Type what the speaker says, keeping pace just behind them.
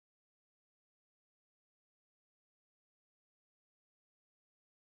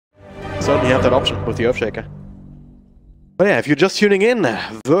certainly have that option with the Earthshaker. But yeah, if you're just tuning in,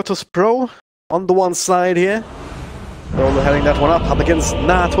 Virtus.pro on the one side here. Solo heading that one up against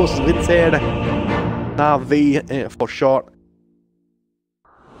Natus Vincere. Navi for short.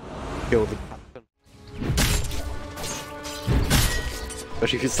 Kill the captain.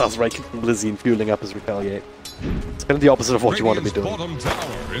 Especially if he starts right kicking Blizzy and fueling up his retaliate. It's kind of the opposite of what you want to be doing.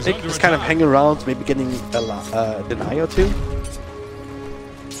 Just kind of hanging around, maybe getting a deny or two.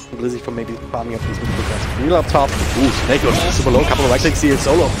 Blizzy for maybe farming up these middle guys. Real up top. Ooh, SoNNeikO super low. Couple of right clicks here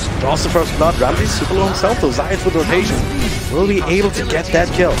solo. Draws the first blood. Ramsey super low himself though. Zayac with rotation. Will be able to get that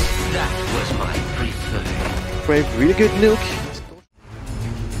kill. Brave, really good nuke.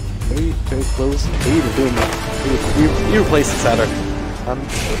 Very, very close. Even doing that. He replaced the Satyr.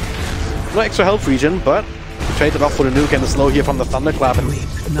 No extra health regen, but he traded off for the nuke and the slow here from the Thunderclap, and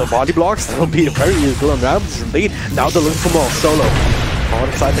the body blocks will be very useful on Ramses indeed. Now they're looking for more solo. On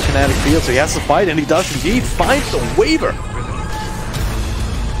inside the kinetic field, so he has to fight, and he does indeed find the waiver.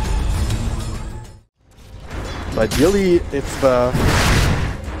 But ideally, if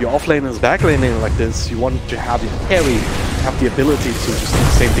your offlane is backlaning like this, you want to have your carry have the ability to just do the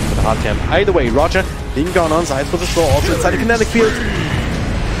same thing with the hard camp. Either way, RodjER being gone on side for the slow, also inside the kinetic field.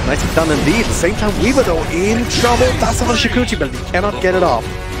 Nicely done indeed. At the same time, Weaver though in trouble. That's over the Shikuchi, but he cannot get it off.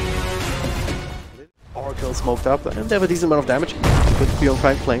 Oracle smoked up, and they have a decent amount of damage with the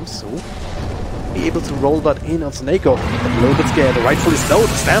Prime Flames, so be able to roll that in on SoNNeikO. A little bit scared, rightfully so.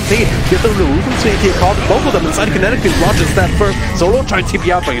 The Stampede, get the movement to here, caught both of them inside the kinetic field. RodjER stand first. Solo trying to TP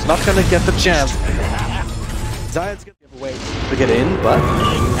out, but he's not gonna get the chance. Zayac's gonna give away to get in, but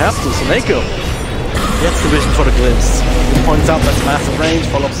has to. SoNNeikO gets the vision for the glimpse. He points out that's massive range,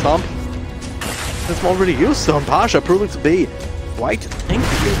 follow-up stomp. It's already used on Pasha, proving to be quite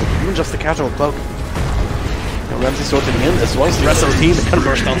tanky, even just a casual cloak. And Ramsey sorting in, as well as the rest of the team. They can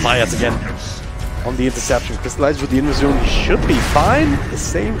burst on Zayac again on the interception. Crystallize with the invasion should be fine. The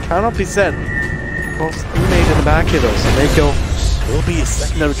same cannot be said. Both teammate in the back here though. SoNNeikO will be a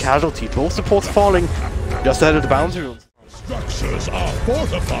secondary casualty. Both supports falling just ahead of the boundary runes. Structures are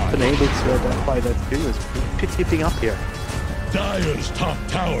fortified. Been able to identify that too. Is tipping up here. Dire's top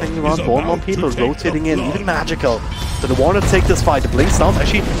tower Hanging around more people rotating in, even magical. So they want to take this fight. The Blink Stones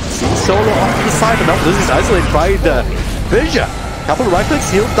actually see solo off to the side, but now this is isolated by the Vision. Couple of right clicks,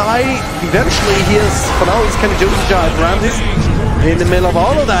 he'll die eventually. For now he's kind of doing the job. Ramses in the middle of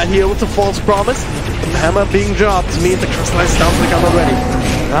all of that here with the false promise. The hammer being dropped means the Crystallize down to the gun already.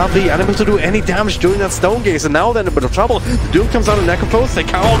 Now be unable to do any damage during that stone gaze, and now they're in a bit of trouble. The Doom comes out of Necropose, they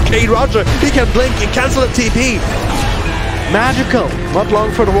can't arcade RodjER. He can blink and cancel a TP. Magical, not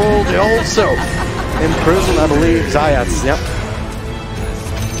long for the wall. They also imprison, I believe, Zayac. Yep.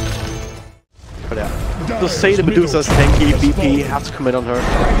 But yeah, to say the Medusa's tanky, BP have to commit on her.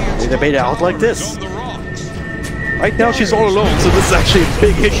 They bait out like this. Right now she's all alone, so this is actually a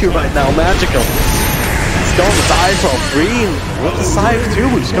big issue right now. Magical. He's going to die for free, and with the Scythe too,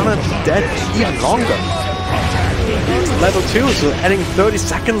 he's gonna be dead even longer. Level 2, so adding 30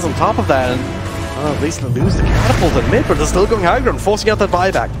 seconds on top of that, and at least they lose the catapult at mid, but they're still going high ground, forcing out that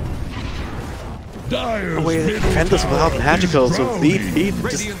buyback. The way they defend this without magical, so he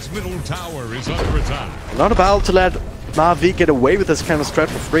just not about to let Navi get away with this kind of strat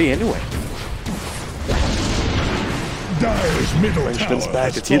for free anyway. Range spins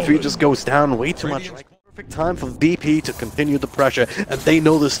back, the tier 3 just goes down way too much. Perfect time for BP to continue the pressure, and they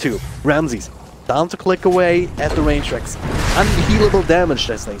know this too. Ramses down to click away at the range tracks. Unhealable damage,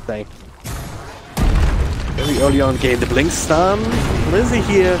 as they say. Very early on game, the Blink stun. Blizzy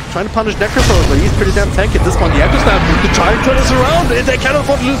here, trying to punish Necropose, but he's pretty damn tanky at this point. The Echo Stab, the Giant turn is around, they cannot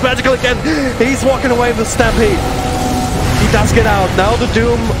afford to lose Magical again. He's walking away with the Stampede. He does get out. Now the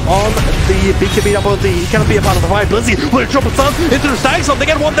Doom on the BKB up on the, he cannot be a part of the fight. Blizzy with a triple stun into the stag zone. They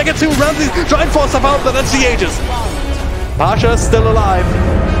get one, they get two. Ramsey trying to force stuff out, but that's the Aegis. Pasha still alive.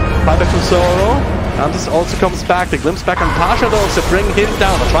 Buyback from Zoro. And this also comes back, the glimpse back on Pasha though to bring him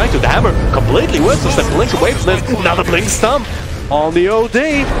down. They're trying to, the hammer completely worthless. They blink away from this. Now the Blink stump on the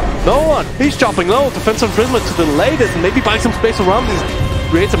OD. No one. He's chopping low. Defensive imprisonment to delay this and maybe buy some space around these.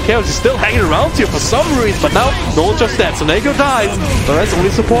 Create some chaos. He's still hanging around here for some reason, but now no one just dead. SoNNeikO dies. The rest only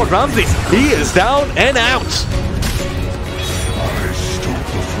support Ramses. He is down and out.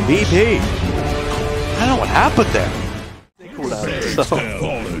 BP. I don't know what happened there. So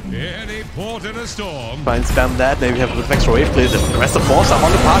try and spam that, maybe have a bit of extra wave clear. The rest of force up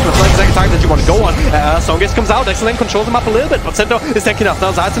on the path, that's the exact target that you want to go on. Stonegate comes out, excellent, controls him up a little bit, but Cento is tanking up.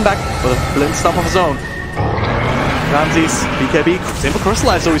 Now Zayac back with a blind stomp of his own. Ramses, BKB, simple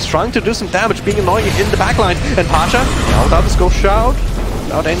Crystallize, so he's trying to do some damage, being annoying in the backline. And Pasha, now without the scope shroud,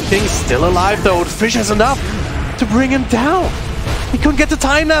 Without anything, still alive though. The fish has enough to bring him down. He couldn't get the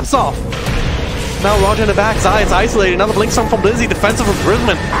time lapse off. Now RodjER in the back, Zayac's isolated. Another blink song from Blizzy, defensive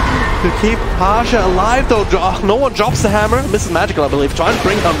imprisonment to keep Pasha alive though. No one drops the hammer. Misses Magical, I believe, trying to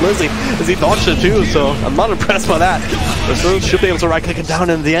bring down Blizzy as he dodged it too, so I'm not impressed by that. But still should be able to right click him down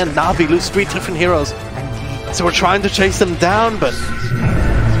in the end. Navi lose 3 different heroes. So we're trying to chase them down, but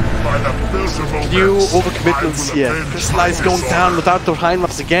few overcommitments here. Crystallize going down without the time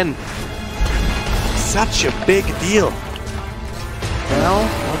lapse again. Such a big deal. Now,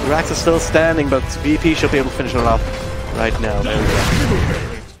 well, the Rax is still standing, but VP should be able to finish it off right now. There we go.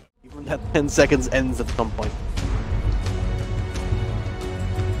 Even that 10 seconds ends at some point.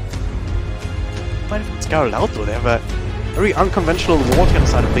 Might have scouted out though, they have a very unconventional ward on the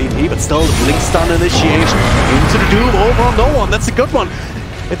side of VP, but still the blink stun initiation into the Doom over on no one. That's a good one.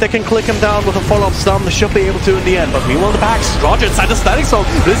 If they can click him down with a follow-up stun, they should be able to in the end. But meanwhile, in the back, RodjER inside the static zone.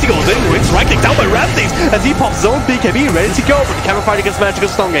 Blizzy goes in, wins right click down by Ramses as he pops zone BKB, ready to go, but he cannot fight against magical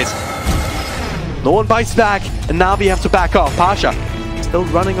stun gates. No one bites back, and now we have to back off. Pasha still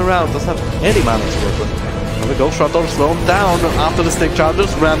running around, doesn't have any mana to work with. Another ghost shot don't slow him down after the stick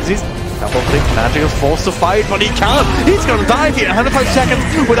charges. Ramses, double think Magic is forced to fight, but he can't. He's gonna die here. 105 seconds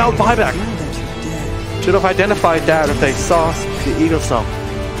without buyback. Should have identified that if they saw the Eagle Stomp.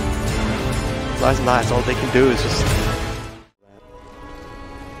 Nice, all they can do is just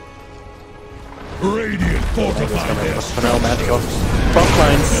Radiant fortified. for now, Magical front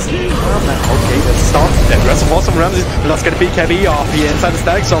lines. Okay, that's stopped. Then aggressive force from Ramses. Let's get a BKB off here inside the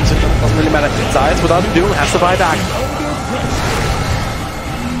static zone, so it doesn't really matter. Zayac without Doom has to buy back.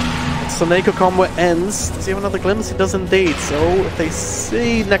 SoNNeikO combo ends. Does he have another glimpse? He does indeed. So if they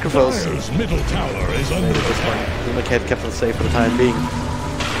see Necrophos, Middle tower is under attack. Mircale kept it safe for the time being.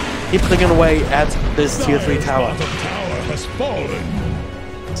 Keep clicking away at this tier 3 tower. The tower has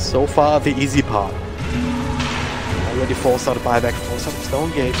fallen. So far, the easy part. Already forced out a buyback, forced out a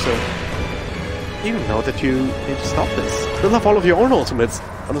stone gauge, so you know that you need to stop this. Still have all of your own ultimates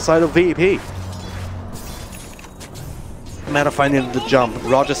on the side of VP. Matter of finding the jump.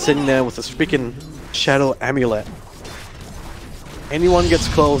 RodjER sitting there with this freaking shadow amulet. Anyone gets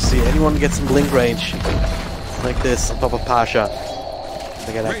close here, anyone gets in blink range like this on top of Pasha.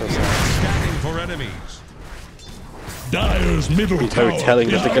 They get echoes. Scanning for enemies. Dire's middle It's very tower. telling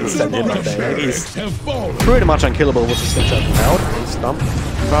that they can send him like that. Like he's Have fallen. pretty much unkillable with the stick shot. Now, stump.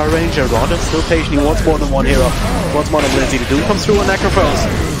 WindRanger, RodjER still patient. He wants more than one hero. Wants more than Blizzy. The Doom comes through on Necrophos.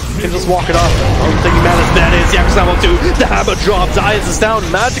 He can just walk it off. Only thing he matters that is Zayac level 2. The hammer drop. Zayac is down.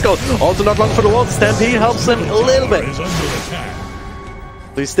 Magical. Also not long for the wall. Stampede helps him a little bit. Is under attack.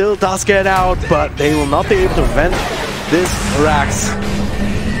 He still does get out, but they will not be able to vent this Rax.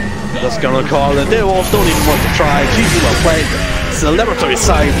 Just gonna call it. They all don't even want to try. GG well played. Celebratory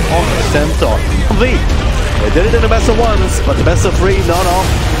side of the Centaur. V. They did it in the best of ones, but the best of 3 not off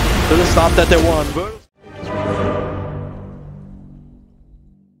to the stop that they won.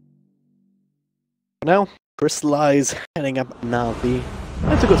 Now, Crystallize heading up Navi.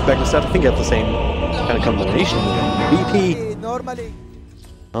 That's a good spec set. I think you have the same kind of combination. VP.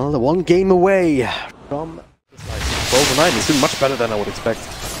 Well, the one game away from Crystallize. 12-9. He's doing much better than I would expect.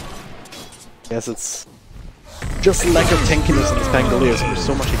 Yes, it's just lack of tankiness in this Pangolier. There's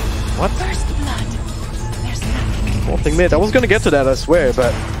so much. What? Fourthing mid. I was gonna get to that, I swear,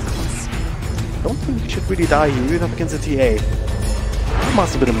 but I don't think he should really die here, even up against a TA. That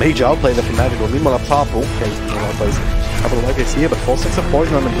must have been a major outplay there from Magical. Meanwhile, up top, okay, he's been outplays. A couple of likes here, but 4-6 of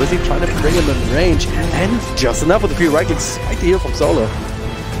poison on the Blizzy, trying to bring him in range, and just enough with a few right clicks. Right heal from Solo. A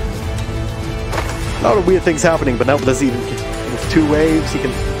lot of weird things happening, but now Blizzy with 2 waves, he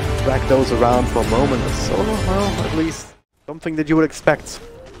can drag those around for a moment. Solo, well, at least something that you would expect.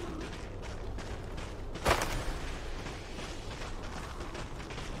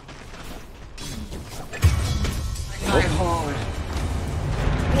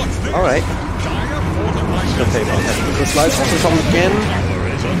 Alright. Gonna take on the slice from again.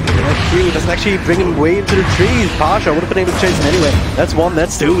 That doesn't actually bring him way into the trees. Pasha would have been able to chase him anyway. That's 1,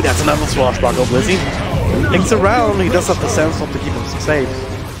 that's 2, that's another swashbuckle. Blizzy thinks around, he does have the sandstorm to keep him safe.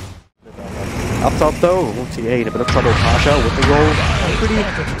 Up top though, TA in a bit of trouble. Pasha with the roll. Pretty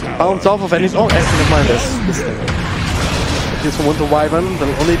bounce off of any. Oh, actually, never mind this thing. This from Winter Wyvern,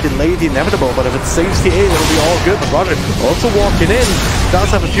 they'll only delay the inevitable, but if it saves TA, it'll be all good. But RodjER also walking in,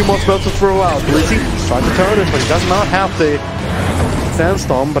 does have a few more spells to throw out. Blizzy trying to turn it, but he does not have the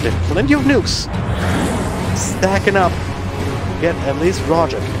sandstorm, but plenty of nukes. Stacking up. Get at least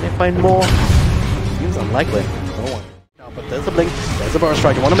RodjER. Can they find more? Seems unlikely. No one. But there's a blink, there's There's a burst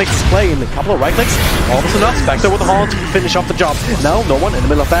strike. You want to make this play in a couple of right clicks. Almost enough. Back there with the haunt to finish off the job. Now, no one in the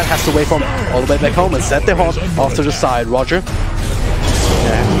middle of that has to wait for him all the way back home and set the haunt off to the side. RodjER.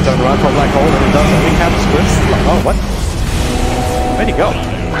 Yeah, turn around for a black hole and he does only captures Crystal. Oh, what? Where'd he go?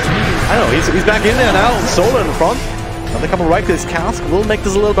 I don't know, he's back in there now. Solo in the front. Another couple of right clicks. Cask will make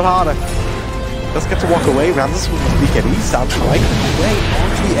this a little bit harder. Does get to walk away. Ramses with the BKB. Starts to right away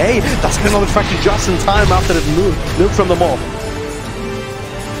onto the A. Does get another traction just in time after the move from the mob.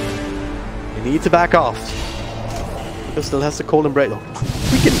 You need to back off. He still has the cold and break.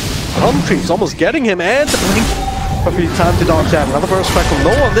 Freaking Humphreys almost getting him and the blink. Perfectly time to dodge that. Another burst strike from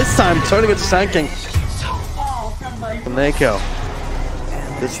no one this time, turning into Sanking. SoNNeikO.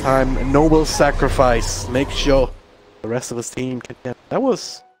 This time, a noble sacrifice. Make sure the rest of his team can get. That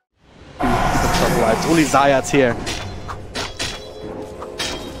was. It's only Zayac here.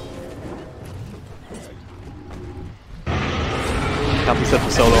 Can't set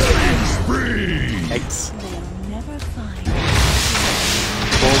for solo. X.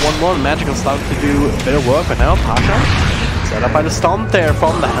 4-1-1. Magical started to do a bit of work, but now Pasha set up by the stomp there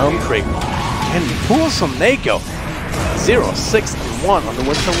from the Helm Tree. And poor SoNNeikO. 0-6-1 on the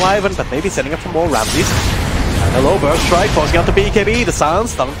Winter Wyvern, but maybe setting up for more Ramses. Hello, burst strike, forcing out the BKB, the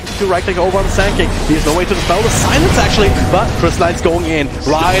silence, starting to right click over on Sanking. There's no way to dispel the silence actually, but Crystallize going in,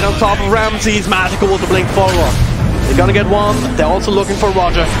 right on top of Ramses, magical with the blink forward. They're gonna get one, they're also looking for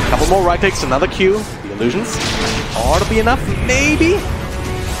RodjER. Couple more right clicks, another Q, the illusions. Ought to be enough, maybe?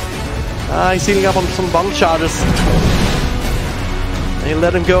 He's healing up on some bomb charges. They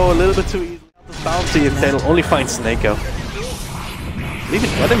let him go a little bit too easy. This bouncy, and they'll only find SoNNeikO. Even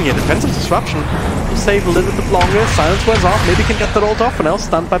get him here, defensive disruption. We'll save a little bit longer, silence wears off, maybe can get that ult off, and now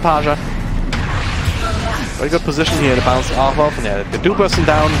stunned by Pasha. Very good position here to bounce off of, and yeah, they do burst him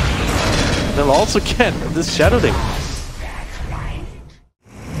down. They'll also get this Shadow Ding.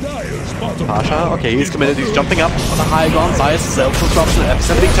 Pasha, okay, he's committed, he's jumping up on the high ground, Zayac, self-disruption,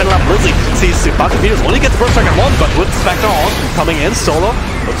 EPICENTER being turned up, Blizzy sees about to beat us, only gets the first strike at one, but with Spectre on, coming in, solo,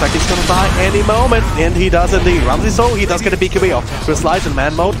 looks like he's gonna die any moment, and he does indeed. Ramses, so he does get a BKB off. Crystallize in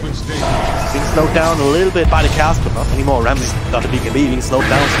man mode, being slowed down a little bit by the cast, but not anymore. Ramses got the BKB, being slowed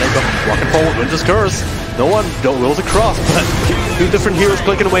down, SoNNeikO walking forward, Winter's Curse. No one rolls across, but two different heroes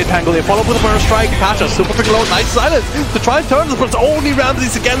clicking away Tangle. They follow up with a burst strike. Pasha super freaking low, nice silence to try and turn this, but it's only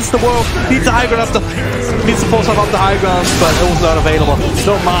Ramses against the world. Needs the high ground after needs to force off the high ground, but it was not available.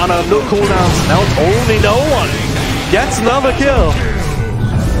 No mana, no cooldowns. Now it's only no one gets another kill.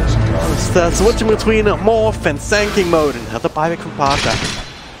 It's switching between Morph and Sanking mode, and another buyback from Pasha.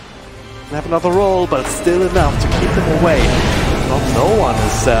 Have another roll, but it's still enough to keep them away. Not no one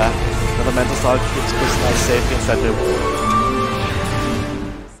is. Another mental start keeps Crystallize safe inside the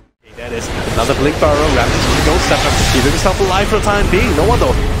okay, that is another blink barrel. Ramses really goes step up to keeping himself alive for the time being. No one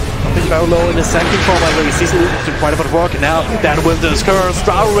though. Nothing very low in his Sanking form, although he sees doing quite a bit of work. And now that WindRanger,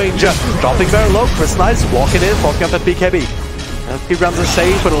 WindRanger dropping very low. Crystallize walking in, forcing out that BKB. Keep Ramses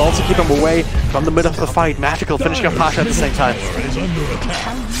safe, but it'll also keep him away from the middle of the fight. Magical finishing off Pasha at the same time.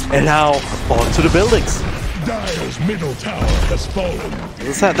 And now on to the buildings. Dire's middle tower has fallen. As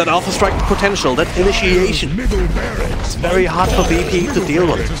I said, that Alpha Strike potential, that initiation, it's very hard for VP to deal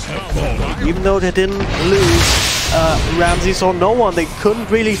with. Even though they didn't lose Ramses or no one, they couldn't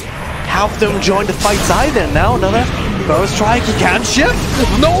really have them join the fights either. Now another burst strike, he can't shift.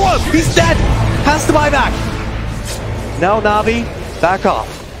 No one, he's dead. Has to buy back. Now Navi, back off.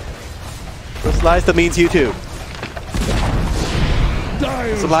 Crystallize, that means you too.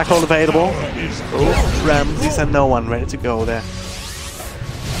 It's a black hole available. Oh, Ramses and no one ready to go there.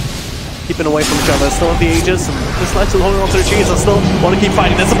 Keeping away from each other, still at the Aegis, and Crystallize still holding on to the cheese and still want to keep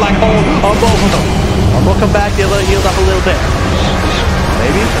fighting. There's a black hole on both of them. One will come back, the other healed up a little bit.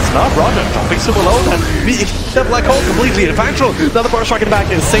 Maybe it's not RodjER jumping super low, and the black hole completely factual. Another burst striking back,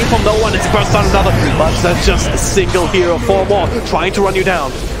 and same from no one, it's burst on another, but that's just a single hero, 4 more, trying to run you down.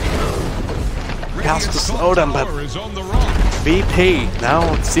 Has to slow them, but VP, now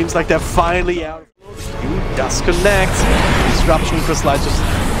it seems like they're finally out. Does connect. Disruption, Crystallize just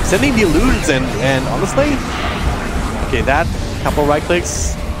sending the illusions in, and honestly, okay, that couple right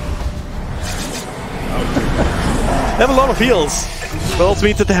clicks. They have a lot of heals, but also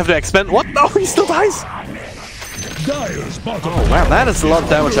means that they have to expend. What? No, he still dies. Oh wow, that is a lot of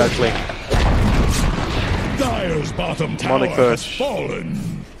damage actually. Dire's bottom tower has fallen.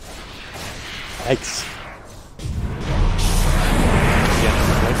 Yikes.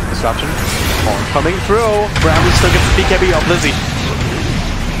 Disruption. Coming through. Bramble still gets the BKB off Blizzy.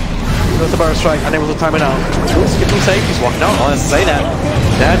 with the burst strike, unable to time it out. Skip him safe, he's walking out. Oh, let's say that.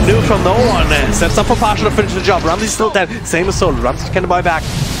 That new from no one. Sets up for Pasha to finish the job. Ramsey's still dead. Same as Soul. Ramsey can buy back.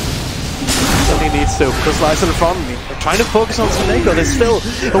 So he needs to. Crystallize in the front. They're trying to focus on SoNNeikO. There's still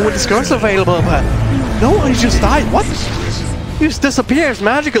a Winter Curse available, but no, he just died. What? He just disappears.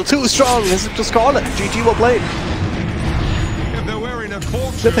 Magical, too strong. Let's just call it. GG will play.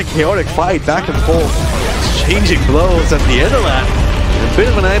 It's a chaotic fight back and forth. Changing blows at the internet. A bit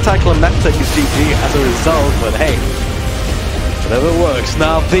of an anticlimactic GG as a result, but hey, whatever works.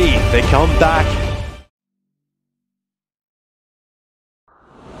 Now they come back.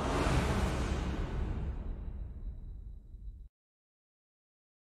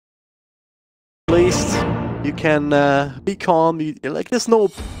 At least you can be calm. Like there's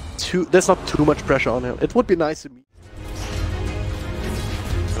not too much pressure on him. It would be nice to meet.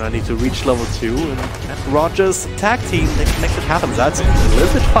 And I need to reach level 2, and at RodjER's tag team, they can make it happen. That's a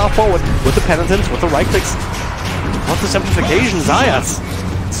little bit far forward with the penitence, with the right clicks. What the simplification, Zayac!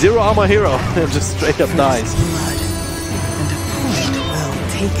 Zero armor hero, just straight up dies.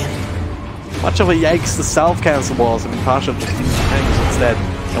 Much of a yikes the self-cancel walls. I mean, Pasha just instead.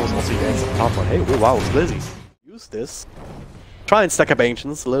 That was also yikes on top, but hey, oh wow, it's Blizzy. Use this. Try and stack up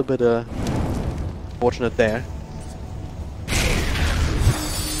Ancients, a little bit fortunate there.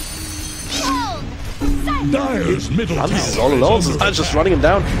 Ramsey is all alone, so Zayac just running him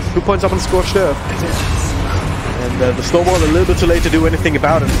down. 2 points up on Scorched Earth. And the snowball a little bit too late to do anything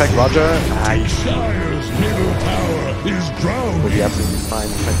about it. In fact, RodjER will be absolutely fine.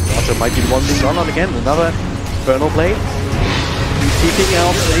 In fact, RodjER might be the one being gone on again. Another Infernal Blade. Keeping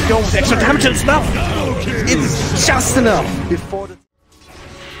out SoNNeikO with extra damage and stuff. It's just enough before the...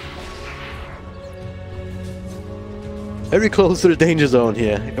 Very close to the danger zone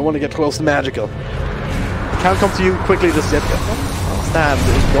here. You don't want to get close to Magical. Can't come to you quickly just yet. What's that?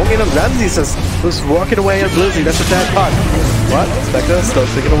 Going in on Ramsey says, just walking away on Blizzy. That's a dead part. What? Spectre still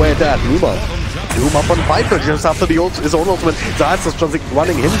sticking away at that. Doom up on Viper just after his own ultimate. Zayac is just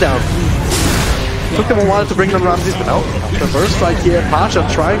running him down. Took them a while to bring on Ramsey, but now after first strike here, Pasha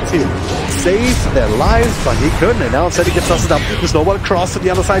trying to save their lives, but he couldn't. And now instead he gets dusted up. The snowball across to the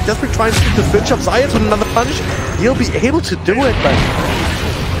other side. Desperate trying to finish up Zayac with another punch. He'll be able to do it, but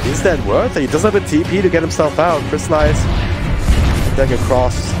is that worth it? He doesn't have a TP to get himself out. Crystallize. Deck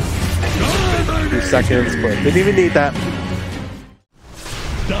across. 2 seconds, but didn't even need that.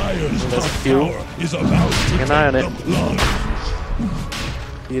 There's a few. Keep an eye on it.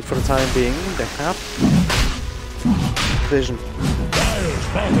 Need it for the time being. They have vision.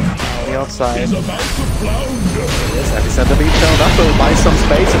 On the outside. Yes, EPICENTER being shown up. Will buy some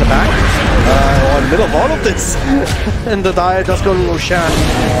space in the back. Or in the middle of all of this. And the Dire does go to Roshan.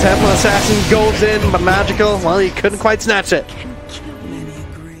 Temple Assassin goes in, but Magical, well, he couldn't quite snatch it.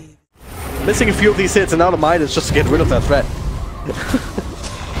 Missing a few of these hits, and now the mind is just to get rid of that threat.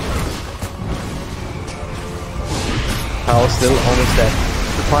 Power still almost dead.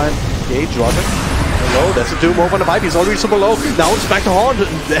 To try and engage RodjER. Hello, there's a Doom over on the pipe, he's already super low. Now it's back to Horn,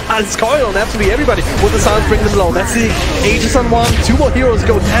 it's Coil, and absolutely everybody with the sound bring them low. That's the Aegis on 1, 2 more heroes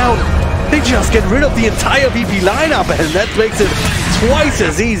go down. They just get rid of the entire VP lineup, and that makes it twice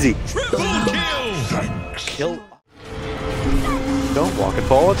as easy. Kill. Go, walking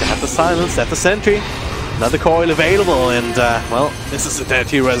forward, they have the silence, they have the sentry. Another coil available, and well, this is a dead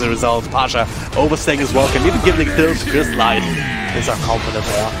hero as a result. Pasha overstaying his welcome, even giving the kills to Crystallize. These are confident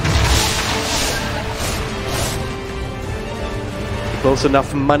there. Close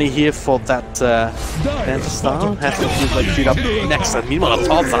enough money here for that Star. Has to feel like feed up next, and meanwhile,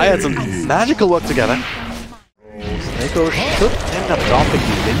 top Zayac and Magical work together. SoNNeikO should end up dropping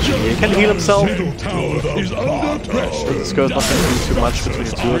the Vinci. He can heal himself. This goes not going to do too much between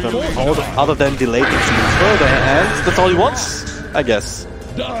the two of them, other than delay it even further, and that's all he wants, I guess.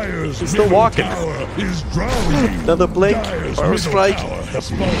 He's still walking. Another blink, first strike.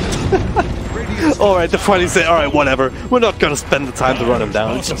 Alright, the funny say, alright, whatever. We're not gonna spend the time to run him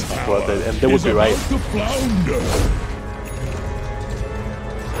down. It's just worth it, and they would be right.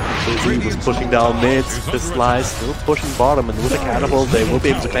 Blizzy was pushing down mid, Crystallize still pushing bottom, and with the catapult they will be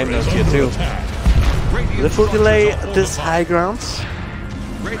able to claim this tier 2. This will delay this high ground.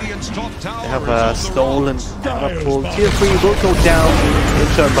 They have stolen catapult. Tier 3 will go down in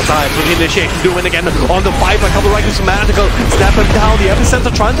turn, but Zayac with the initiation doing again on the Viper. Couple right into Magical, snap him down. The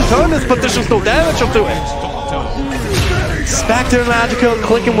EPICENTER trying to turn this, but there's just no damage to it. Spectre Magical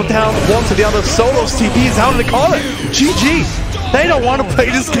clicking with down one to the other. Solos TPs, how do they call it? GG. They don't want to play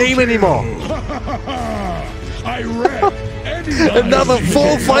this game anymore. Another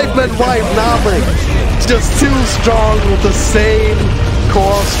full 5-man wipe, nothing. Just too strong with the same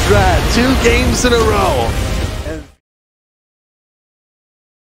core strat. 2 games in a row.